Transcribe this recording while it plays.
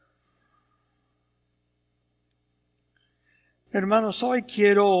Hermanos, hoy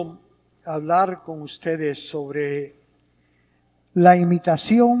quiero hablar con ustedes sobre la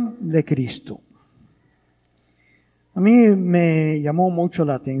imitación de Cristo. A mí me llamó mucho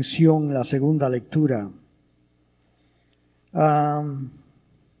la atención la segunda lectura.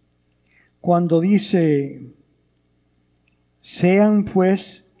 Cuando dice, sean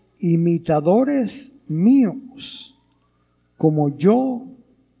pues imitadores míos, como yo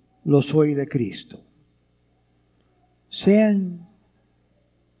lo soy de Cristo. Sean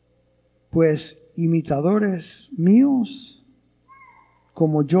pues imitadores míos,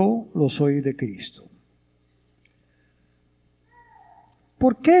 como yo lo soy de Cristo.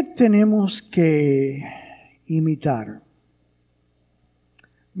 ¿Por qué tenemos que imitar?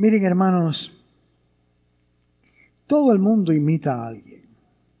 Miren, hermanos, todo el mundo imita a alguien.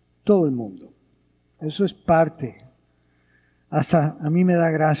 Todo el mundo. Eso es parte. Hasta a mí me da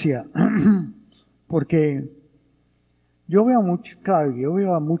gracia, porque yo veo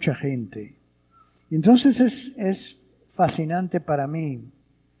a mucha gente. Y entonces es fascinante para mí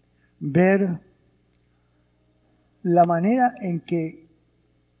ver la manera en que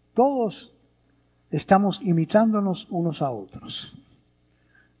todos estamos imitándonos unos a otros.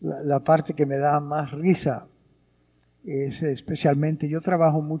 La parte que me da más risa es especialmente, yo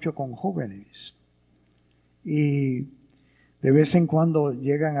trabajo mucho con jóvenes y de vez en cuando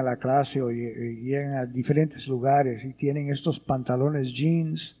llegan a la clase o llegan a diferentes lugares y tienen estos pantalones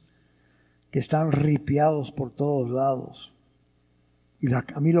jeans que están ripiados por todos lados. Y a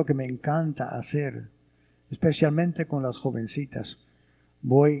mí lo que me encanta hacer, especialmente con las jovencitas,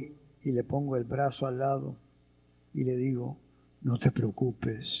 voy y le pongo el brazo al lado y le digo, no te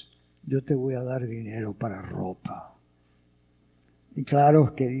preocupes, yo te voy a dar dinero para ropa. Y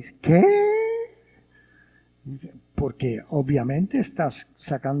claro que dice, ¿qué? Porque obviamente estás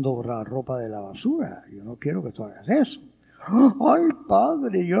sacando la ropa de la basura. Yo no quiero que tú hagas eso. ¡Ay,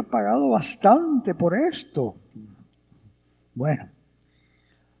 padre! Yo he pagado bastante por esto. Bueno,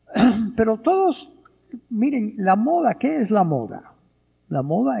 pero todos, miren, la moda, ¿qué es la moda? La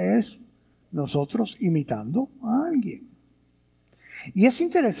moda es nosotros imitando a alguien. Y es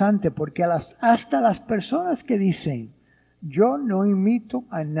interesante porque hasta las personas que dicen, yo no imito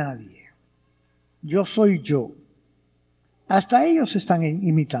a nadie, yo soy yo, hasta ellos están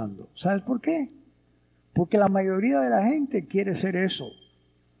imitando. ¿Sabes por qué? Porque la mayoría de la gente quiere ser eso.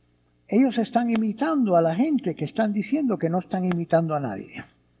 Ellos están imitando a la gente que están diciendo que no están imitando a nadie.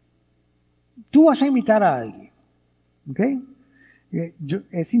 Tú vas a imitar a alguien, ¿ok?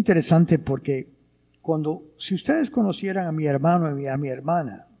 Es interesante porque si ustedes conocieran a mi hermano y a mi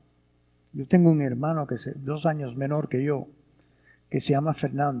hermana, yo tengo un hermano que es 2 años menor que yo, que se llama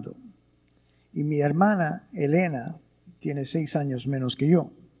Fernando, y mi hermana Elena tiene 6 años menos que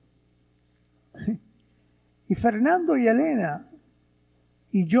yo. Y Fernando y Elena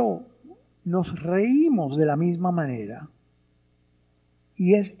y yo nos reímos de la misma manera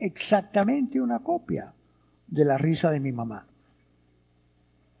y es exactamente una copia de la risa de mi mamá.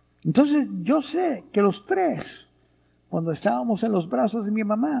 Entonces yo sé que los tres, cuando estábamos en los brazos de mi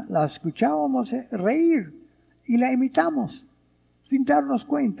mamá, la escuchábamos reír y la imitamos sin darnos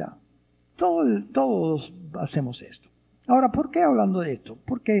cuenta. Todos hacemos esto. Ahora, ¿por qué hablando de esto?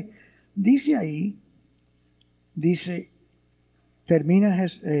 Porque termina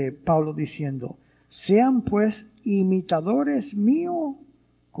Pablo diciendo, sean pues imitadores míos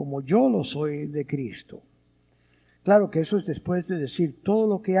como yo lo soy de Cristo. Claro que eso es después de decir, todo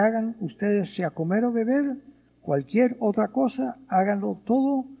lo que hagan ustedes, sea comer o beber, cualquier otra cosa, háganlo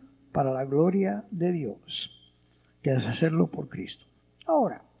todo para la gloria de Dios, que es hacerlo por Cristo.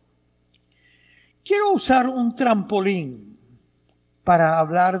 Ahora, quiero usar un trampolín para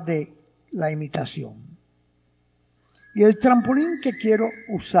hablar de la imitación. Y el trampolín que quiero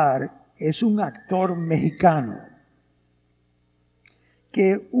usar es un actor mexicano,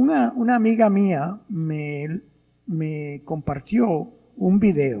 que una amiga mía me compartió un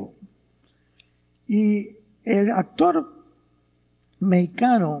video. Y el actor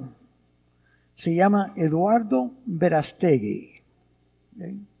mexicano se llama Eduardo Verástegui.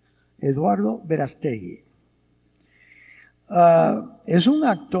 Eduardo Verástegui. Es un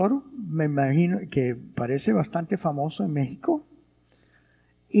actor, me imagino, que parece bastante famoso en México.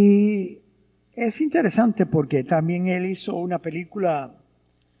 Y es interesante porque también él hizo una película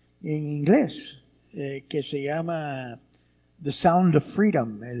en inglés que se llama The Sound of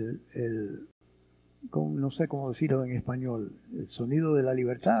Freedom, no sé cómo decirlo en español, el sonido de la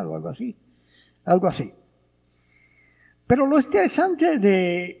libertad o algo así. Pero lo interesante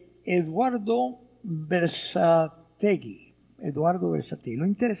de Eduardo Verástegui, lo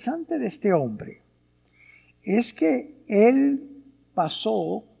interesante de este hombre es que él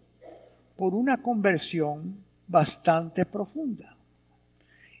pasó por una conversión bastante profunda.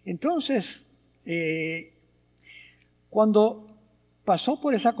 Entonces, cuando pasó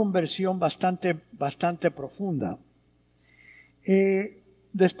por esa conversión bastante profunda,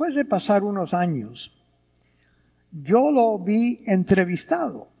 después de pasar unos años, yo lo vi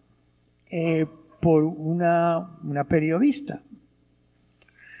entrevistado por una periodista.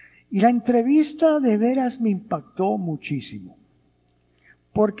 Y la entrevista de veras me impactó muchísimo.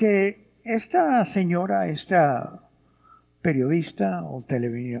 Porque esta señora, esta periodista o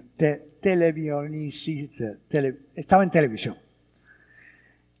estaba en televisión,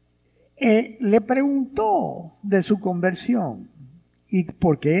 le preguntó de su conversión y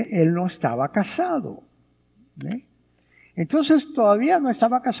por qué él no estaba casado. Entonces todavía no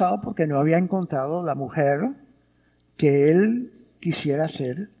estaba casado porque no había encontrado la mujer que él quisiera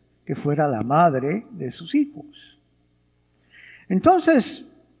ser, que fuera la madre de sus hijos.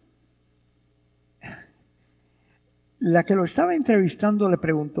 Entonces, la que lo estaba entrevistando le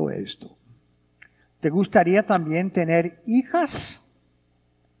preguntó esto: ¿te gustaría también tener hijas?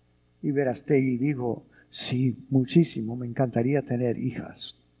 Y Verástegui dijo: sí, muchísimo, me encantaría tener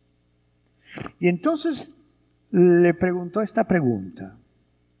hijas. Y entonces le preguntó esta pregunta: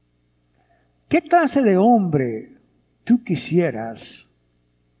 ¿qué clase de hombre tú quisieras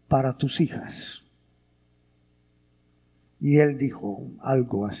para tus hijas? Y él dijo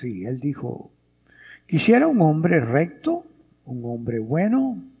algo así, él dijo: quisiera un hombre recto, un hombre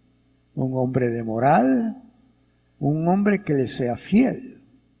bueno, un hombre de moral, un hombre que le sea fiel,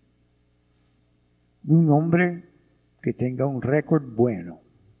 un hombre que tenga un récord bueno.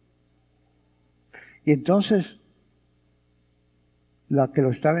 Y entonces la que lo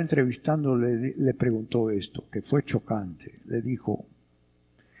estaba entrevistando le preguntó esto, que fue chocante. Le dijo: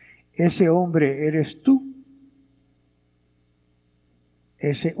 ¿ese hombre eres tú?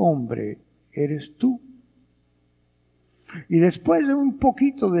 ¿Ese hombre eres tú? Y después de un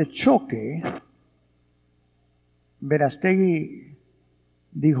poquito de choque, Verástegui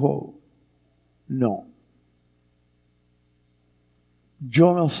dijo: no,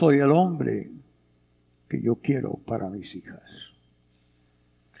 yo no soy el hombre que yo quiero para mis hijas.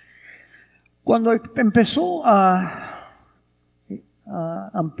 Cuando empezó a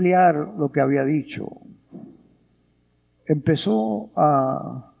ampliar lo que había dicho, empezó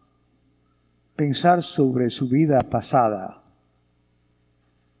a pensar sobre su vida pasada.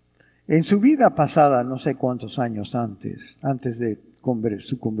 En su vida pasada, no sé cuántos años antes de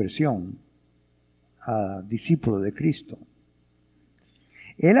su conversión a discípulo de Cristo,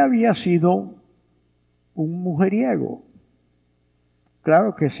 él había sido un mujeriego.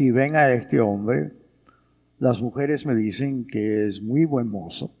 Claro que si ven a este hombre, las mujeres me dicen que es muy buen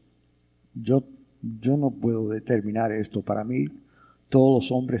mozo. Yo no puedo determinar esto. Para mí, todos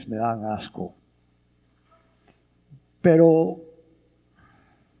los hombres me dan asco. Pero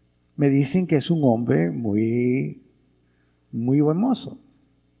me dicen que es un hombre muy, muy buen mozo.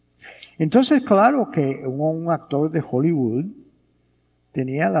 Entonces, claro que un actor de Hollywood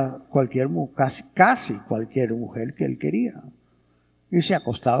tenía casi cualquier mujer que él quería. Y se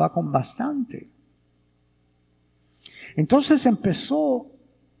acostaba con bastante. Entonces empezó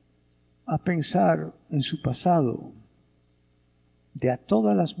a pensar en su pasado, de a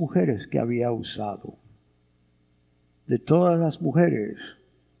todas las mujeres que había usado, de todas las mujeres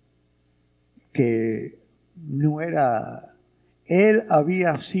que no era, él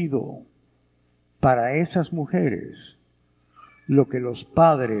había sido para esas mujeres lo que los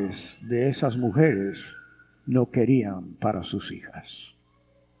padres de esas mujeres no querían para sus hijas.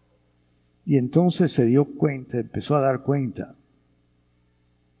 Y entonces se dio cuenta, empezó a dar cuenta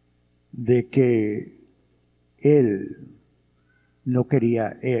de que él no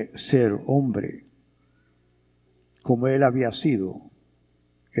quería ser hombre como él había sido.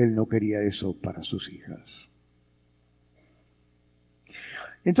 Él no quería eso para sus hijas.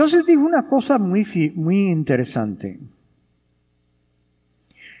 Entonces dijo una cosa muy interesante.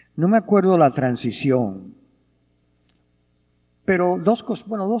 No me acuerdo la transición, pero dos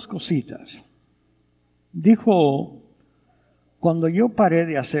cositas. Dijo: cuando yo paré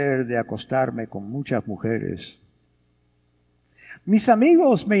de acostarme con muchas mujeres, mis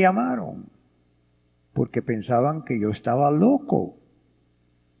amigos me llamaron porque pensaban que yo estaba loco.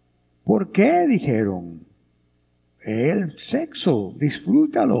 ¿Por qué? Dijeron. El sexo,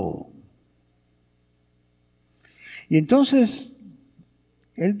 disfrútalo. Y entonces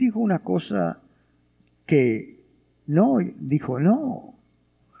él dijo una cosa que dijo, no,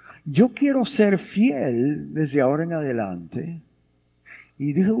 yo quiero ser fiel desde ahora en adelante.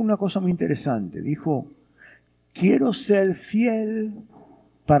 Y dijo una cosa muy interesante, dijo: quiero ser fiel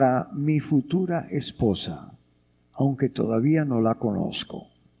para mi futura esposa, aunque todavía no la conozco.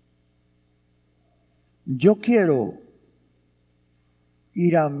 Yo quiero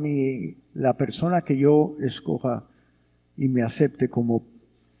ir a la persona que yo escoja y me acepte como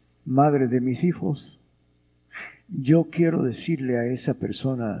madre de mis hijos. Yo quiero decirle a esa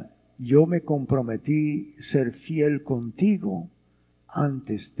persona, yo me comprometí ser fiel contigo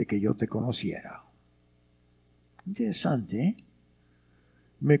antes de que yo te conociera. Interesante, ¿eh?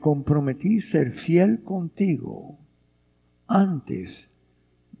 Me comprometí ser fiel contigo antes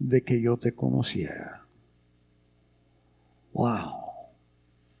de que yo te conociera. ¡Wow!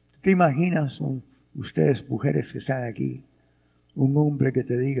 ¿Te imaginas, ustedes mujeres que están aquí, un hombre que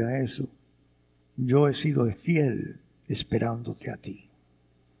te diga eso? Yo he sido fiel esperándote a ti.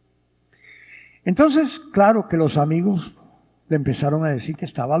 Entonces, claro que los amigos le empezaron a decir que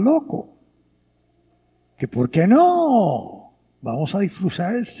estaba loco. Que ¿por qué no? Vamos a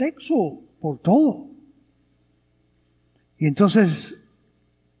disfrutar el sexo por todo. Y entonces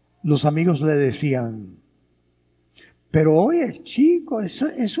los amigos le decían, pero oye, chico,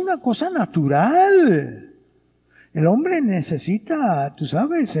 es una cosa natural. El hombre necesita, tú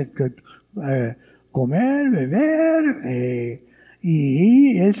sabes, comer, beber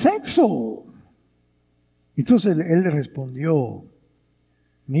y el sexo. Entonces él le respondió,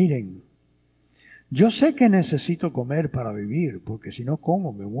 miren, yo sé que necesito comer para vivir, porque si no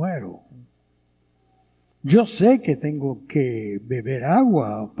como me muero. Yo sé que tengo que beber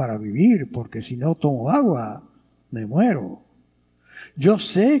agua para vivir, porque si no tomo agua me muero. Yo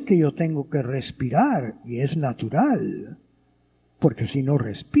sé que yo tengo que respirar y es natural, porque si no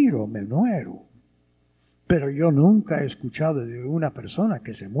respiro me muero. Pero yo nunca he escuchado de una persona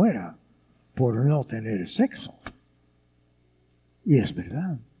que se muera por no tener sexo. Y es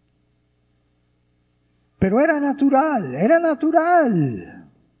verdad. Pero era natural, era natural.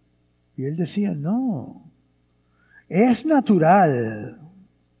 Y él decía, no, es natural,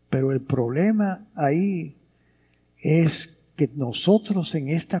 pero el problema ahí es que nosotros en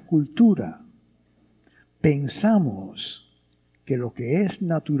esta cultura pensamos que lo que es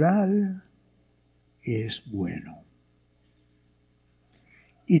natural es bueno.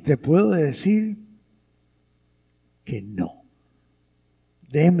 Y te puedo decir que no.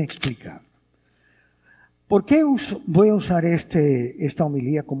 Déjeme explicar. ¿Por qué voy a usar esta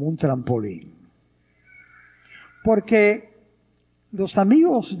homilía como un trampolín? Porque los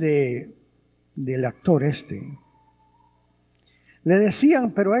amigos del actor le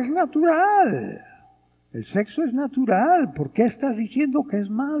decían, pero es natural, el sexo es natural, ¿por qué estás diciendo que es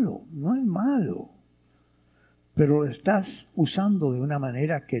malo? No es malo, pero lo estás usando de una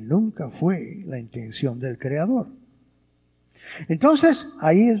manera que nunca fue la intención del Creador. Entonces,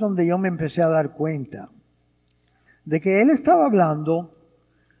 ahí es donde yo me empecé a dar cuenta de que él estaba hablando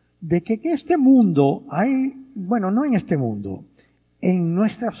de que en este mundo hay, bueno, no en este mundo, en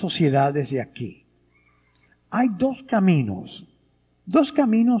nuestras sociedades de aquí, hay dos caminos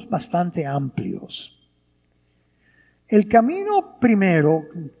bastante amplios. El camino primero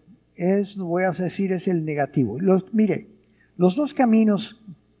voy a decir, es el negativo. Mire, los dos caminos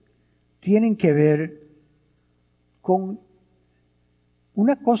tienen que ver con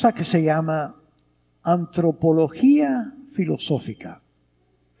una cosa que se llama antropología filosófica.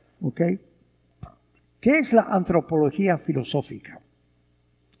 ¿Ok? ¿Qué es la antropología filosófica?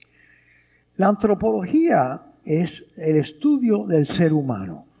 La antropología es el estudio del ser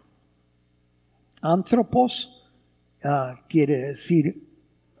humano. Antropos quiere decir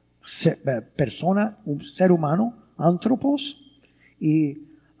persona, un ser humano, antropos, y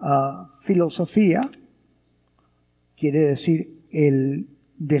filosofía quiere decir el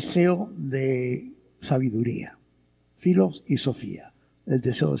deseo de sabiduría. Filos y sofía, el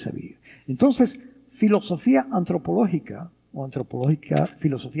deseo de sabiduría. Entonces, filosofía antropológica, o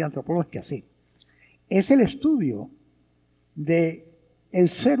filosofía antropológica, sí, es el estudio de el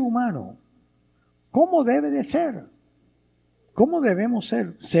ser humano, cómo debe de ser, cómo debemos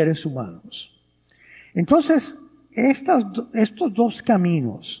ser seres humanos. Entonces, estos dos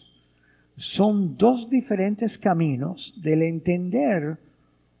caminos son dos diferentes caminos del entender,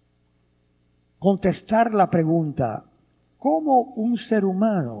 contestar la pregunta, ¿cómo un ser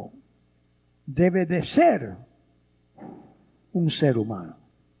humano debe de ser un ser humano?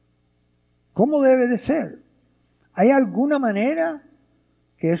 ¿Cómo debe de ser? ¿Hay alguna manera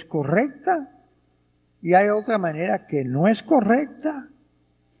que es correcta y hay otra manera que no es correcta?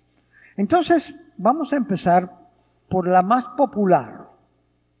 Entonces, vamos a empezar por la más popular,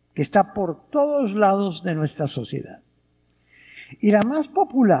 que está por todos lados de nuestra sociedad. Y la más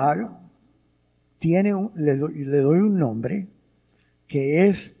popular le doy un nombre, que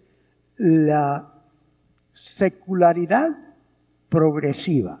es la secularidad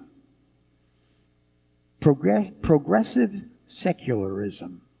progresiva. Progressive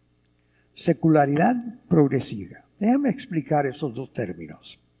secularism. Secularidad progresiva. Déjame explicar esos dos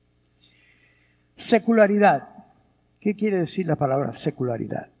términos. Secularidad. ¿Qué quiere decir la palabra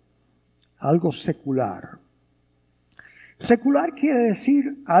secularidad? Algo secular. Secular quiere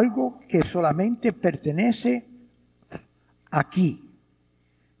decir algo que solamente pertenece aquí.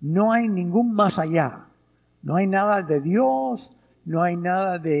 No hay ningún más allá. No hay nada de Dios, no hay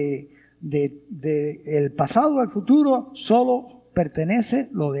nada de el pasado o el futuro, solo pertenece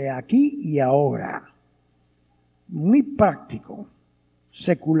lo de aquí y ahora. Muy práctico,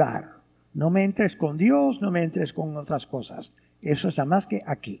 secular. No me entres con Dios, no me entres con otras cosas. Eso está más que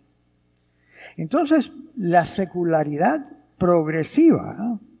aquí. Entonces, la secularidad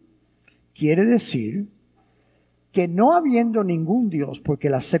progresiva quiere decir que no habiendo ningún Dios, porque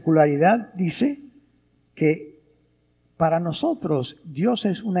la secularidad dice que para nosotros Dios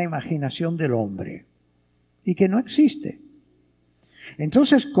es una imaginación del hombre y que no existe.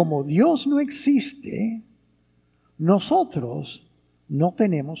 Entonces, como Dios no existe, nosotros no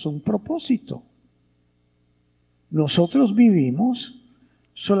tenemos un propósito. Nosotros vivimos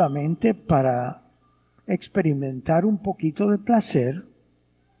solamente para experimentar un poquito de placer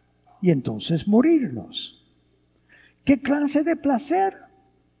y entonces morirnos. ¿Qué clase de placer?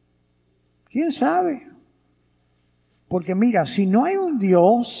 ¿Quién sabe? Porque mira, si no hay un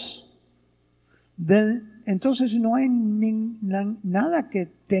Dios, entonces no hay nada que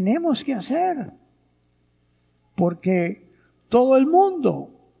tenemos que hacer. Porque todo el mundo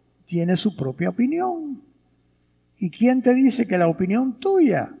tiene su propia opinión. ¿Y quién te dice que la opinión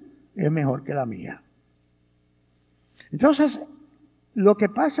tuya es mejor que la mía? Entonces, lo que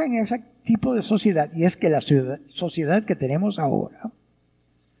pasa en ese tipo de sociedad, y es que la sociedad que tenemos ahora,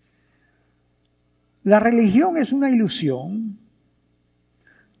 la religión es una ilusión.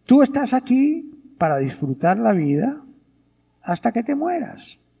 Tú estás aquí para disfrutar la vida hasta que te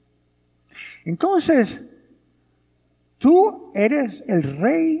mueras. Entonces, tú eres el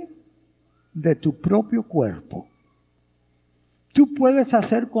rey de tu propio cuerpo. Tú puedes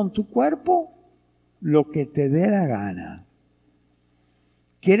hacer con tu cuerpo lo que te dé la gana.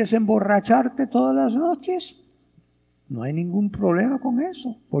 ¿Quieres emborracharte todas las noches? No hay ningún problema con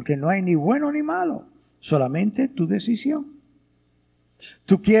eso, porque no hay ni bueno ni malo, solamente tu decisión.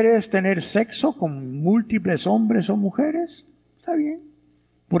 ¿Tú quieres tener sexo con múltiples hombres o mujeres? Está bien.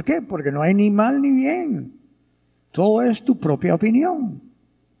 ¿Por qué? Porque no hay ni mal ni bien. Todo es tu propia opinión.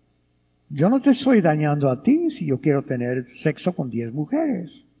 Yo no te estoy dañando a ti si yo quiero tener sexo con 10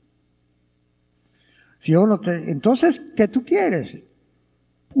 mujeres. Si yo no te... Entonces, ¿qué tú quieres?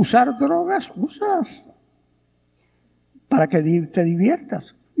 ¿Usar drogas? Usas. Para que te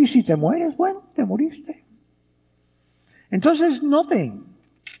diviertas. Y si te mueres, bueno, te moriste. Entonces, noten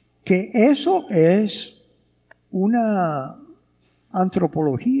que eso es una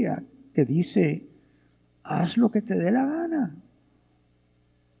antropología que dice, haz lo que te dé la gana.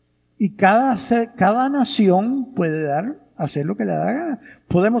 Y cada nación puede hacer lo que le da la gana.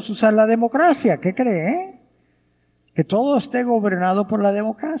 Podemos usar la democracia, ¿qué cree? Que todo esté gobernado por la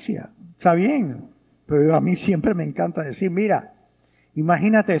democracia. Está bien, pero a mí siempre me encanta decir, mira,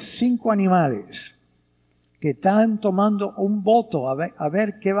 imagínate 5 animales que están tomando un voto a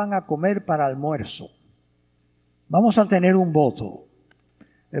ver qué van a comer para almuerzo. Vamos a tener un voto.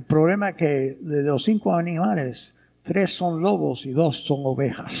 El problema es que de los 5 animales, 3 son lobos y 2 son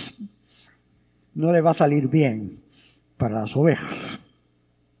ovejas. No le va a salir bien para las ovejas.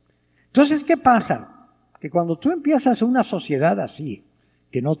 Entonces, ¿qué pasa? Que cuando tú empiezas una sociedad así,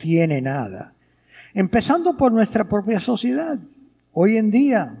 que no tiene nada, empezando por nuestra propia sociedad, hoy en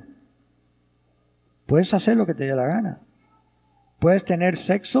día, puedes hacer lo que te dé la gana. Puedes tener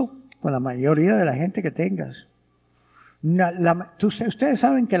sexo con la mayoría de la gente que tengas. Ustedes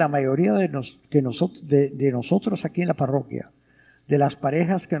saben que la mayoría de nosotros aquí en la parroquia, de las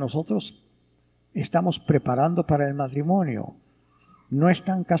parejas que nosotros estamos preparando para el matrimonio, no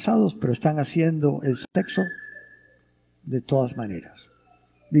están casados, pero están haciendo el sexo de todas maneras,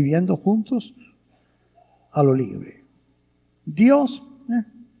 viviendo juntos a lo libre. Dios.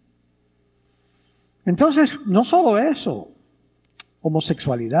 Entonces, no solo eso,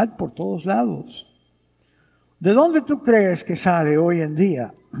 homosexualidad por todos lados. ¿De dónde tú crees que sale hoy en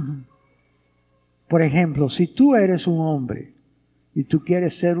día? Por ejemplo, si tú eres un hombre y tú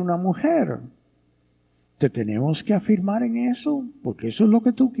quieres ser una mujer, te tenemos que afirmar en eso, porque eso es lo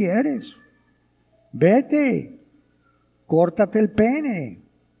que tú quieres. Vete, córtate el pene,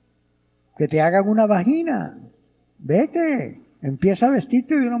 que te hagan una vagina. Vete, empieza a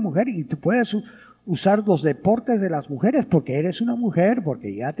vestirte de una mujer y tú puedes usar los deportes de las mujeres porque eres una mujer,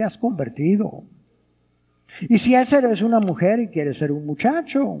 porque ya te has convertido. Y si eres una mujer y quieres ser un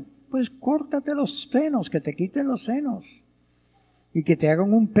muchacho, pues córtate los senos, que te quiten los senos y que te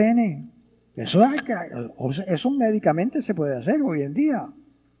hagan un pene. Eso médicamente se puede hacer hoy en día.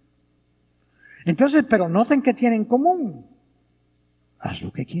 Entonces, pero noten que tienen en común. Haz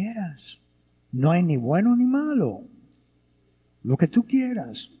lo que quieras. No hay ni bueno ni malo. Lo que tú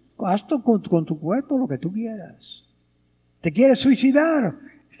quieras. Haz con tu cuerpo lo que tú quieras. ¿Te quieres suicidar?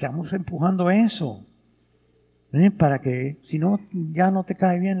 Estamos empujando eso. Para que, si no, ya no te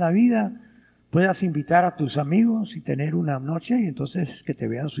cae bien la vida, puedas invitar a tus amigos y tener una noche y entonces que te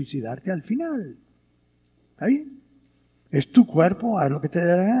vean suicidarte al final. ¿Está bien? Es tu cuerpo, haz lo que te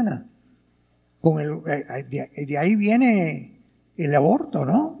dé la gana. De ahí viene el aborto,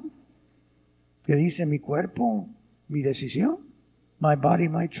 ¿no? Que dice mi cuerpo, mi decisión. My body,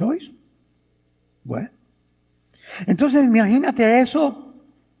 my choice. Bueno. Entonces imagínate eso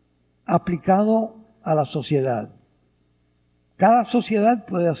aplicado a la sociedad. Cada sociedad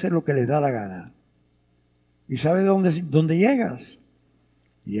puede hacer lo que le da la gana. ¿Y sabes dónde llegas?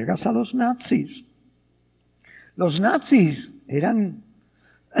 Llegas a los nazis. Los nazis eran,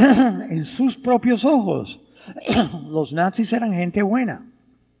 en sus propios ojos, los nazis eran gente buena.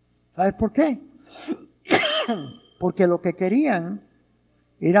 ¿Sabes por qué? Porque lo que querían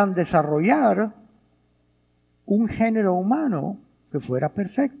era desarrollar un género humano que fuera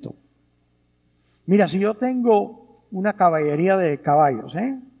perfecto. Mira, si yo tengo una caballería de caballos,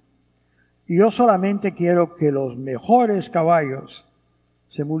 y yo solamente quiero que los mejores caballos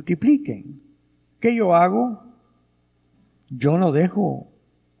se multipliquen, ¿qué yo hago? Yo no dejo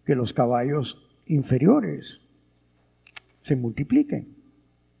que los caballos inferiores se multipliquen.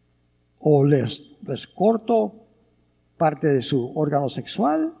 O les corto parte de su órgano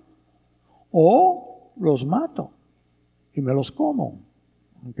sexual, o los mato y me los como,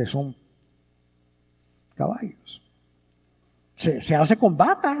 aunque son caballos. Se hace con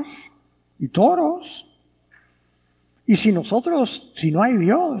vacas y toros. Y si no hay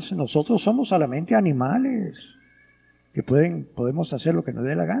Dios, nosotros somos solamente animales que podemos hacer lo que nos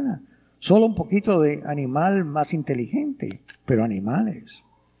dé la gana. Solo un poquito de animal más inteligente, pero animales.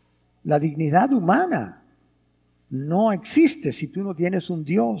 La dignidad humana no existe si tú no tienes un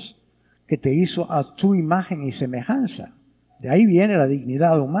Dios que te hizo a tu imagen y semejanza. De ahí viene la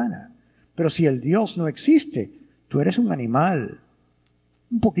dignidad humana. Pero si el Dios no existe, tú eres un animal,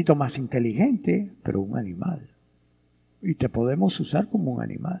 un poquito más inteligente, pero un animal. Y te podemos usar como un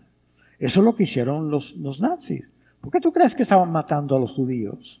animal. Eso es lo que hicieron los nazis. ¿Por qué tú crees que estaban matando a los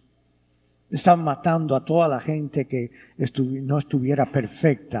judíos? Estaban matando a toda la gente que no estuviera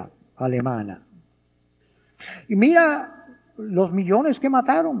perfecta, alemana. Y mira los millones que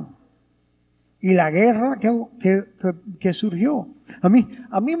mataron. Y la guerra que surgió. A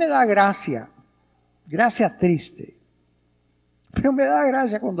mí me da gracia triste. Pero me da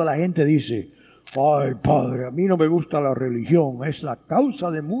gracia cuando la gente dice, ay padre, a mí no me gusta la religión, es la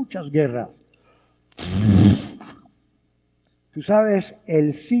causa de muchas guerras. Tú sabes,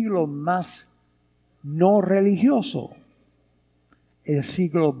 el siglo más no religioso, el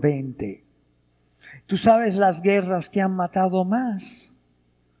siglo XX. Tú sabes las guerras que han matado más.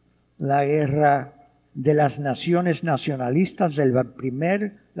 La guerra de las naciones nacionalistas de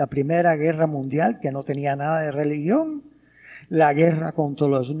la Primera Guerra Mundial, que no tenía nada de religión. La guerra contra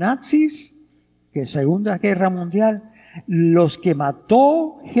los nazis, que es Segunda Guerra Mundial. Los que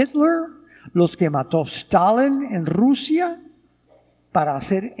mató Hitler, los que mató Stalin en Rusia, para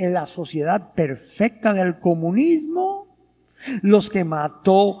hacer la sociedad perfecta del comunismo. Los que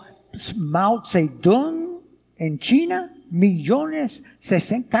mató Mao Zedong en China, millones,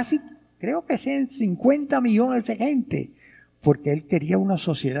 casi creo que sean 50 millones de gente, porque él quería una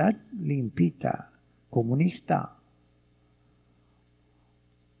sociedad limpita, comunista.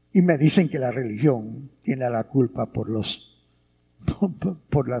 Y me dicen que la religión tiene la culpa por las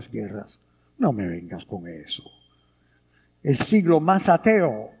guerras. No me vengas con eso. El siglo más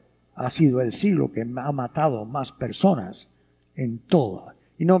ateo ha sido el siglo que ha matado más personas en toda.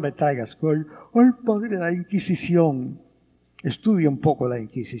 Y no me traigas con el padre de la Inquisición. Estudia un poco la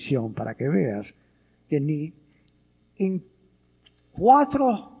Inquisición para que veas que ni en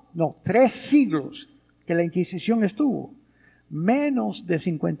 3 siglos que la Inquisición estuvo, menos de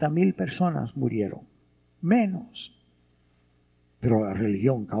 50,000 personas murieron. Menos. Pero la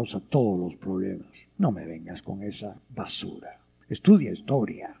religión causa todos los problemas. No me vengas con esa basura. Estudia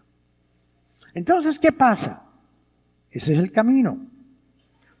historia. Entonces, ¿qué pasa? Ese es el camino.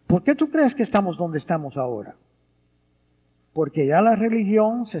 ¿Por qué tú crees que estamos donde estamos ahora? Porque ya la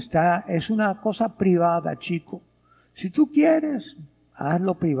religión es una cosa privada, chico. Si tú quieres,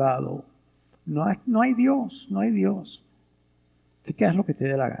 hazlo privado. No hay Dios, no hay Dios. Así que haz lo que te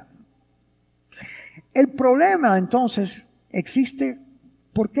dé la gana. El problema entonces existe,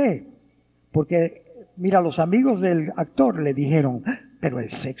 ¿por qué? Porque, mira, los amigos del actor le dijeron, pero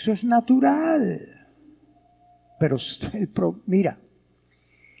el sexo es natural. Pero mira,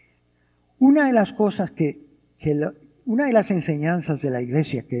 una de las cosas una de las enseñanzas de la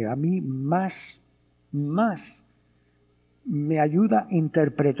iglesia que a mí más me ayuda a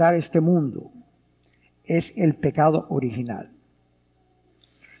interpretar este mundo es el pecado original.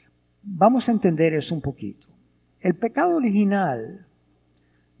 Vamos a entender eso un poquito. El pecado original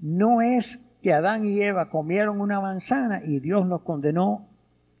no es que Adán y Eva comieron una manzana y Dios los condenó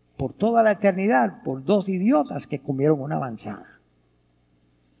por toda la eternidad por dos idiotas que comieron una manzana.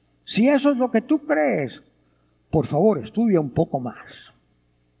 Si eso es lo que tú crees, por favor, estudia un poco más.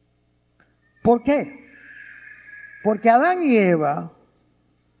 ¿Por qué? Porque Adán y Eva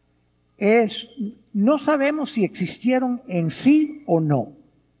no sabemos si existieron en sí o no,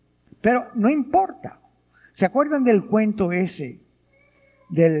 pero no importa. ¿Se acuerdan del cuento ese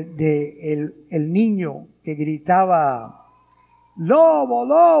el niño que gritaba, lobo,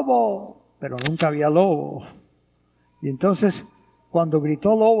 lobo, pero nunca había lobo? Y entonces, cuando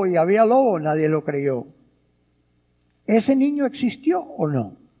gritó lobo y había lobo, nadie lo creyó. ¿Ese niño existió o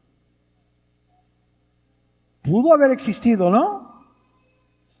no? Pudo haber existido, ¿no?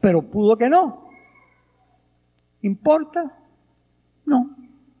 Pero pudo que no. ¿Importa? No.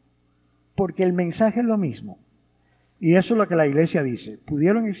 Porque el mensaje es lo mismo. Y eso es lo que la iglesia dice.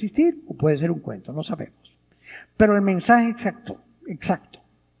 ¿Pudieron existir o puede ser un cuento? No sabemos. Pero el mensaje exacto.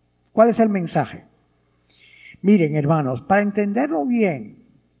 ¿Cuál es el mensaje? Miren, hermanos, para entenderlo bien,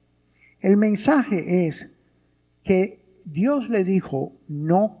 el mensaje es que Dios le dijo,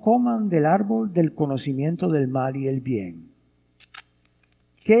 no coman del árbol del conocimiento del mal y el bien.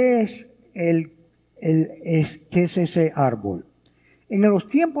 ¿Qué es qué es ese árbol? En los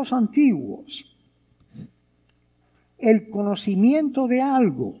tiempos antiguos, el conocimiento de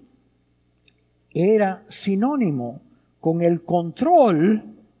algo era sinónimo con el control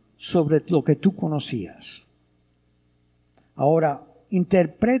sobre lo que tú conocías. Ahora,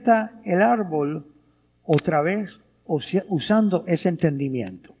 interpreta el árbol otra vez usando ese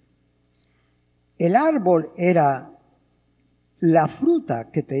entendimiento. El árbol era la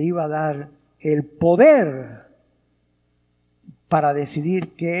fruta que te iba a dar el poder para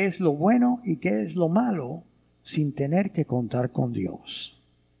decidir qué es lo bueno y qué es lo malo sin tener que contar con Dios.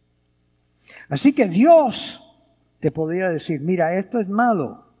 Así que Dios te podría decir, mira, esto es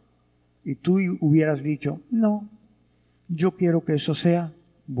malo. Y tú hubieras dicho, no, yo quiero que eso sea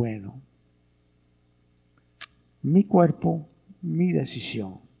bueno. Mi cuerpo, mi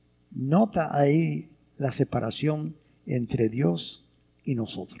decisión. Nota ahí la separación entre Dios y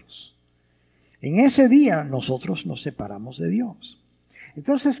nosotros. En ese día nosotros nos separamos de Dios.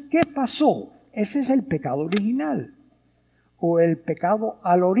 Entonces, ¿qué pasó? Ese es el pecado original o el pecado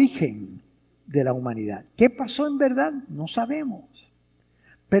al origen de la humanidad. ¿Qué pasó en verdad? No sabemos.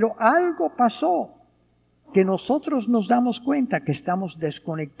 Pero algo pasó que nosotros nos damos cuenta que estamos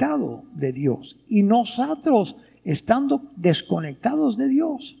desconectados de Dios. Y nosotros, estando desconectados de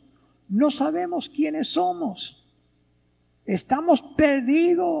Dios, no sabemos quiénes somos. Estamos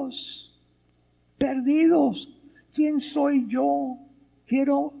perdidos. Perdidos. ¿Quién soy yo?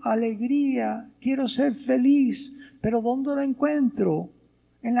 Quiero alegría, quiero ser feliz, pero ¿dónde lo encuentro?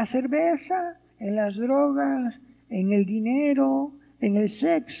 ¿En la cerveza? ¿En las drogas? ¿En el dinero? ¿En el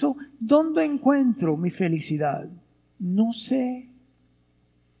sexo? ¿Dónde encuentro mi felicidad? No sé.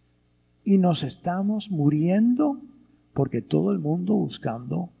 Y nos estamos muriendo porque todo el mundo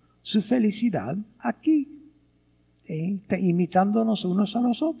buscando su felicidad aquí, imitándonos unos a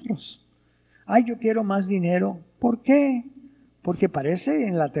los otros. Ay, yo quiero más dinero. ¿Por qué? Porque parece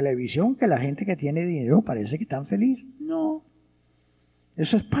en la televisión que la gente que tiene dinero parece que están feliz. No.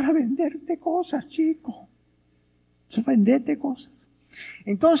 Eso es para venderte cosas, chico. Eso es venderte cosas.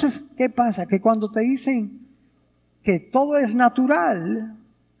 Entonces, ¿qué pasa? Que cuando te dicen que todo es natural,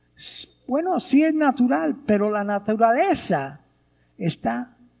 bueno, sí es natural, pero la naturaleza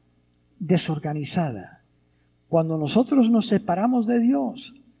está desorganizada. Cuando nosotros nos separamos de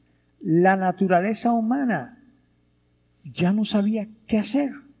Dios, la naturaleza humana ya no sabía qué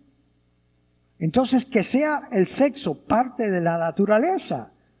hacer. Entonces, que sea el sexo parte de la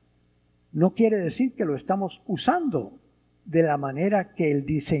naturaleza, no quiere decir que lo estamos usando de la manera que el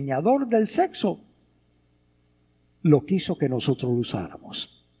diseñador del sexo lo quiso que nosotros lo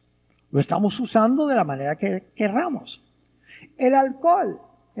usáramos. Lo estamos usando de la manera que querramos. ¿El alcohol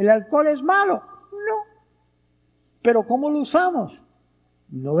es malo? No. ¿Pero cómo lo usamos?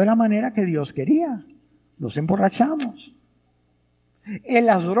 No de la manera que Dios quería. Nos emborrachamos.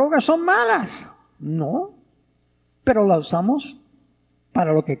 ¿Las drogas son malas? No. Pero las usamos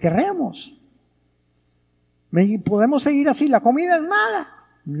para lo que queremos. ¿Y podemos seguir así? ¿La comida es mala?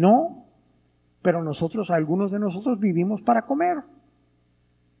 No. Pero algunos de nosotros vivimos para comer.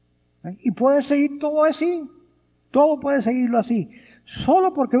 Y puede seguir todo así. Todo puede seguirlo así.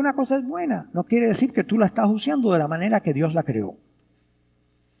 Solo porque una cosa es buena, no quiere decir que tú la estás usando de la manera que Dios la creó.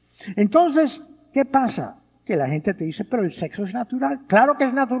 Entonces, ¿qué pasa? Que la gente te dice, pero el sexo es natural. Claro que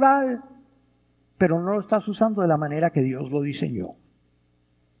es natural, pero no lo estás usando de la manera que Dios lo diseñó.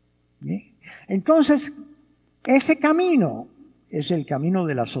 ¿Bien? Entonces, ese camino es el camino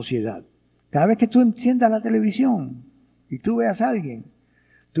de la sociedad. Cada vez que tú enciendas la televisión y tú veas a alguien,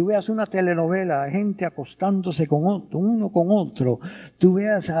 tú veas una telenovela, gente acostándose con otro, uno con otro, tú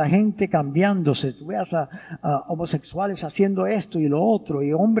veas a gente cambiándose, tú veas a homosexuales haciendo esto y lo otro,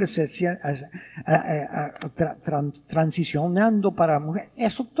 y hombres transicionando para mujeres.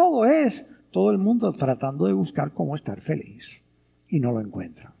 Eso todo es todo el mundo tratando de buscar cómo estar feliz. Y no lo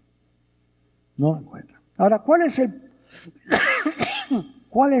encuentra. No lo encuentra. Ahora, ¿cuál es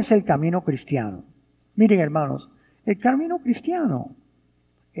el camino cristiano? Miren, hermanos, el camino cristiano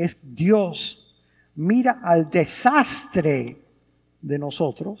es Dios mira al desastre de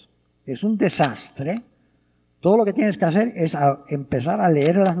nosotros, es un desastre. Todo lo que tienes que hacer es empezar a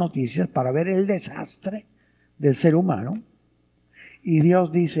leer las noticias para ver el desastre del ser humano. Y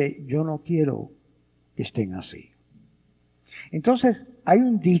Dios dice, yo no quiero que estén así. Entonces, hay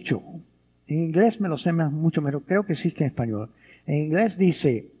un dicho, en inglés me lo sé mucho mejor, creo que existe en español. En inglés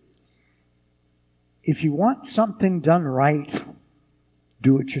dice, if you want something done right,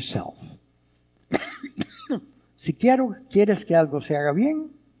 do it yourself. Si quieres que algo se haga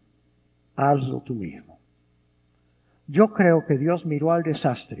bien, hazlo tú mismo. Yo creo que Dios miró al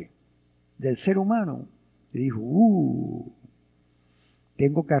desastre del ser humano y dijo,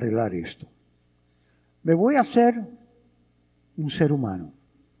 tengo que arreglar esto. Me voy a hacer un ser humano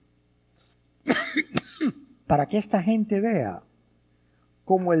para que esta gente vea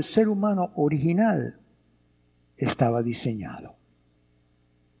cómo el ser humano original estaba diseñado.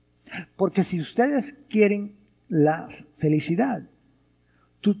 Porque si ustedes quieren la felicidad,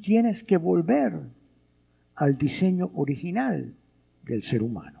 tú tienes que volver al diseño original del ser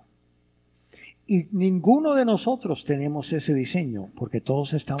humano. Y ninguno de nosotros tenemos ese diseño, porque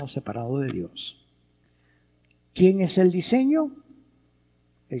todos estamos separados de Dios. ¿Quién es el diseño?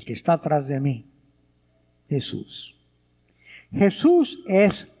 El que está atrás de mí, Jesús. Jesús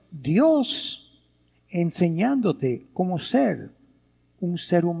es Dios enseñándote cómo ser un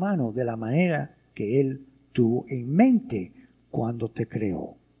ser humano de la manera que Él tuvo en mente cuando te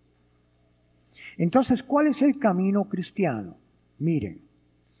creó. Entonces, ¿cuál es el camino cristiano? Miren,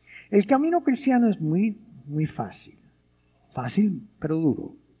 el camino cristiano es muy, muy fácil. Fácil, pero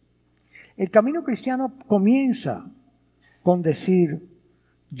duro. El camino cristiano comienza con decir,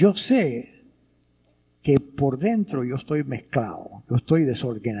 yo sé que por dentro yo estoy mezclado, yo estoy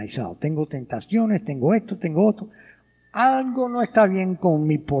desorganizado, tengo tentaciones, tengo esto, tengo otro. Algo no está bien con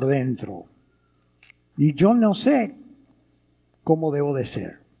mí por dentro. Y yo no sé cómo debo de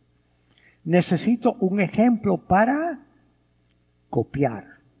ser. Necesito un ejemplo para copiar.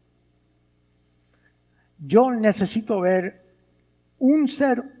 Yo necesito ver un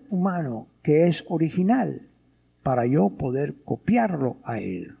ser humano que es original para yo poder copiarlo a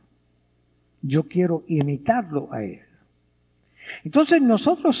él. Yo quiero imitarlo a él. Entonces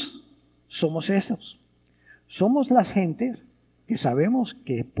nosotros somos esos. Somos las gentes que sabemos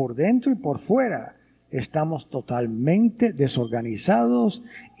que por dentro y por fuera estamos totalmente desorganizados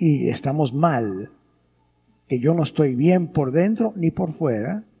y estamos mal. Que yo no estoy bien por dentro ni por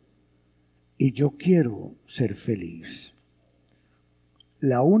fuera y yo quiero ser feliz.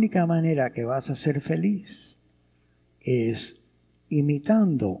 La única manera que vas a ser feliz es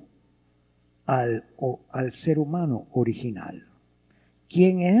imitando al ser humano original.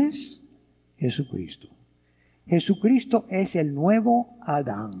 ¿Quién es? Jesucristo. Jesucristo es el nuevo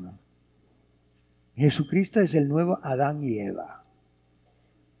Adán. Jesucristo es el nuevo Adán y Eva.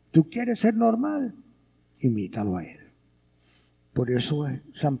 ¿Tú quieres ser normal? Imítalo a Él. Por eso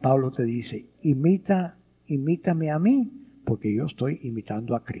San Pablo te dice, imítame a mí, porque yo estoy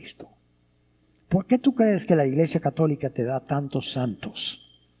imitando a Cristo. ¿Por qué tú crees que la Iglesia Católica te da tantos santos?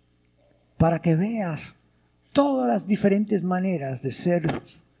 Para que veas todas las diferentes maneras de ser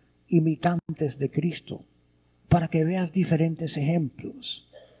imitantes de Cristo. Para que veas diferentes ejemplos.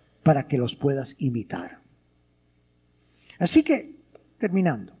 para que los puedas imitar. Así que,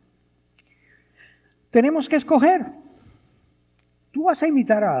 terminando, tenemos que escoger. Tú vas a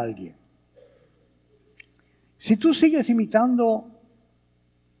imitar a alguien. Si tú sigues imitando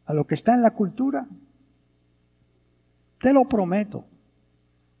a lo que está en la cultura, te lo prometo,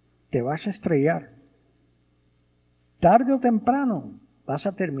 te vas a estrellar. Tarde o temprano vas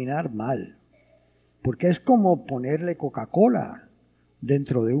a terminar mal, porque es como ponerle Coca-Cola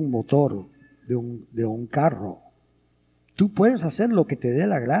dentro de un motor, de un carro. Tú puedes hacer lo que te dé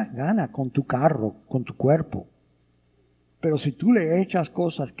la gana con tu carro, con tu cuerpo, pero si tú le echas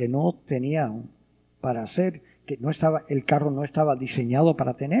cosas que no tenían para hacer, que no estaba, el carro no estaba diseñado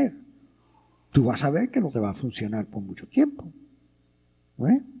para tener, tú vas a ver que no te va a funcionar por mucho tiempo.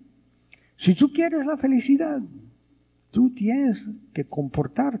 ¿Eh? Si tú quieres la felicidad, tú tienes que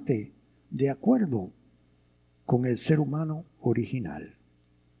comportarte de acuerdo con el ser humano original,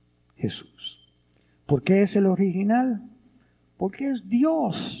 Jesús. ¿Por qué es el original? Porque es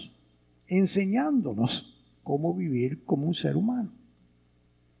Dios enseñándonos cómo vivir como un ser humano.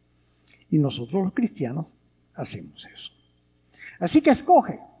 Y nosotros los cristianos hacemos eso. Así que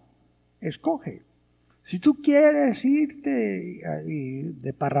escoge. Si tú quieres irte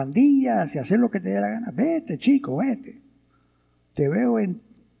de parrandillas y hacer lo que te dé la gana, vete, chico, vete. Te veo en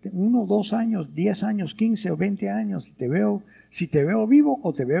 1, 2 años, 10 años, 15 o 20 años, si te veo vivo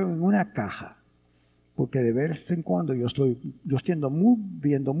o te veo en una caja. Porque de vez en cuando yo estoy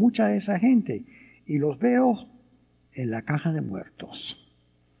viendo mucha de esa gente y los veo en la caja de muertos,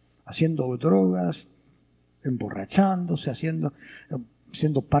 haciendo drogas, emborrachándose,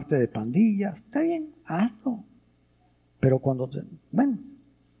 siendo parte de pandillas. Está bien, hazlo. Pero cuando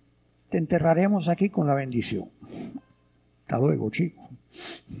te enterraremos aquí con la bendición. Hasta luego, chico.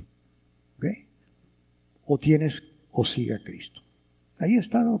 ¿Okay? O siga a Cristo. Ahí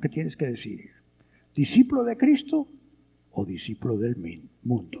está lo que tienes que decidir. ¿Discípulo de Cristo o discípulo del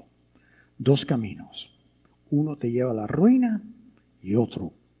mundo? 2 caminos. Uno te lleva a la ruina y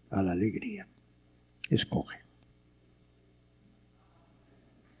otro a la alegría. Escoge.